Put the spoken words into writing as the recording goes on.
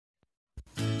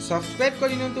Subscribe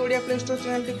कर Odia play store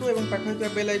channel को एवं पाखर ଥିବା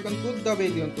बेल आइकन को दबाई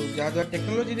दियंतु जहाद्वारा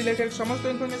टेक्नोलोजी रिलेटेड समस्त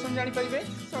इनफॉरमेशन जानि परिबे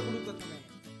सबुरु प्रथमे।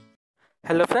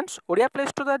 Hello friends, Odia play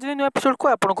store आज न्यू एपिसोड को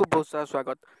आपको बहुत सारा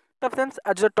स्वागत। तो फ्रेंड्स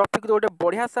आज टॉपिक गोटे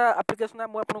बढ़िया सा एप्लिकेशन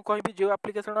मुझे आपको कहबी जो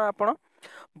एप्लिकेशन आप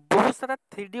बहुत सारा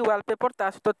 3D वॉलपेपर ता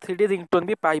सहित 3D रिंगटोन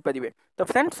भी पाई परिबे। तो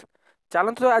फ्रेंड्स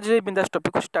चलते आज बिंदास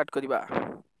टॉपिक को स्टार्ट करबा।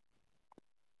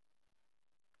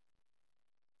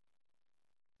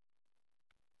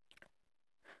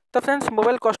 तो फ्रेंड्स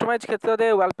मोबाइल कस्टमाइज क्षेत्र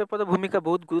में वॉलपेपर भूमिका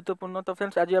बहुत गुरुत्वपूर्ण। तो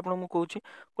फ्रेंड्स आज आपको कहूँ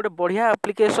गोटे बढ़िया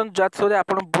एप्लिकेशन जहाँ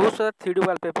आप बहुत सारा 3D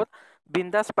वॉलपेपर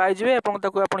बिंदास पाइबे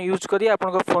और यूज करी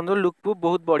फोन लुक को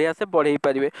बहुत बढ़िया से बढ़े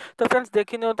पारे। तो फ्रेंड्स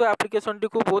देखी नि तो एप्लिकेशन टी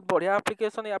को बहुत बढ़िया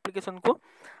एप्लिकेशन एप्लिकेशन को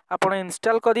आप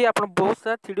इंस्टॉल करी बहुत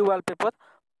सारा 3D वॉलपेपर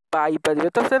पाई पारे।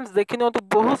 तो फ्रेंड्स देखी नि तो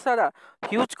बहुत सारा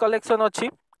ह्यूज कलेक्शन अच्छी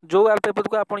जो वॉलपेपर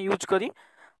को आप यूज करी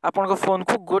आपन फोन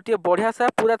को गोटे बढ़िया सा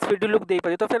पूरा 3D लुक दे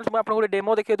पारे। तो फ्रेंड्स मुझे आपको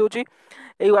डेमो देखा दूसरी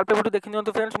यही वॉलपेपर देखी नि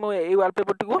फ्रेंड्स मुझे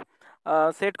वॉलपेपर टी को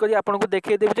सेट करी आपको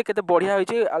देखिए देवी केते बढ़िया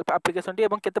होइछि एप्लिकेशन टी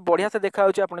एवं केते बढ़िया से देखा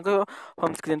होछि आपनको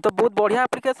होम स्क्रीन। तो बहुत बढ़िया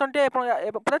एप्लिकेशन टी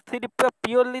पूरा 3D पूरा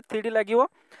प्योरली 3D लागिवो।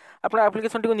 आपण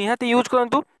एप्लिकेशन टी को निहाती यूज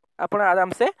करंतु आपण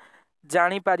आराम से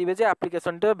जानी पारिबे जे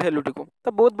एप्लिकेशन टी वैल्यू टी को।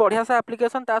 तो बहुत बढ़िया सा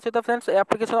एप्लिकेशन ता सहित फ्रेंड्स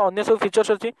एप्लिकेशन अन्य सब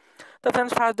फीचर्स अछि। तो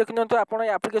फ्रेंड्स फास्ट देखि तो आपण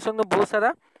एप्लिकेशन में बहुत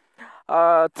सारा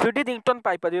 3D रिंगटोन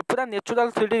पाई पारिबे पूरा नेचुरल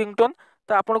 3D रिंगटोन।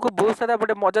 तो आपको बहुत सारा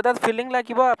गोटे मजादार फीलिंग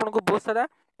लगे आपको बहुत सारा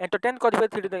एंटरटेन करेंगे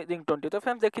 3D रिंगटोन टी। तो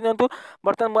फ्रेंड्स देखि नियंतु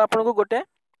बर्तमान मुझे आपको गोटे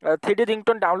 3D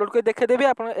रिंगटोन डाउनलोड कर देखेदेवी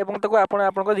आप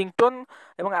रिंगटोन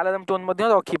और अलार्म टोन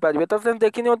रखिपारे। तो फ्रेंड्स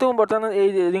देखि नियंतु बर्तमान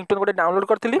ये रिंगटोन गोटे डाउनलोड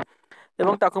करी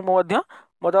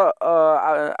मोर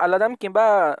अलार्म किंबा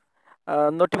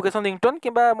नोटिफिकेशन रिंगटोन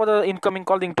किंबा मोर इनकमिंग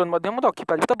कॉल रिंगटोन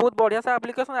रखिपारे। तो बहुत बढ़िया सा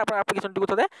एप्लिकेशन एप्लिकेशन टी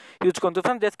थे यूज करूँ।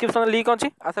 फ्रेंड्स डिस्क्रिप्शन लिंक अच्छी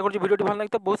आशा करूँ वीडियो भल लगे।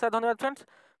 तो बहुत सारा धन्यवाद फ्रेंड्स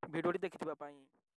वीडियो देखा।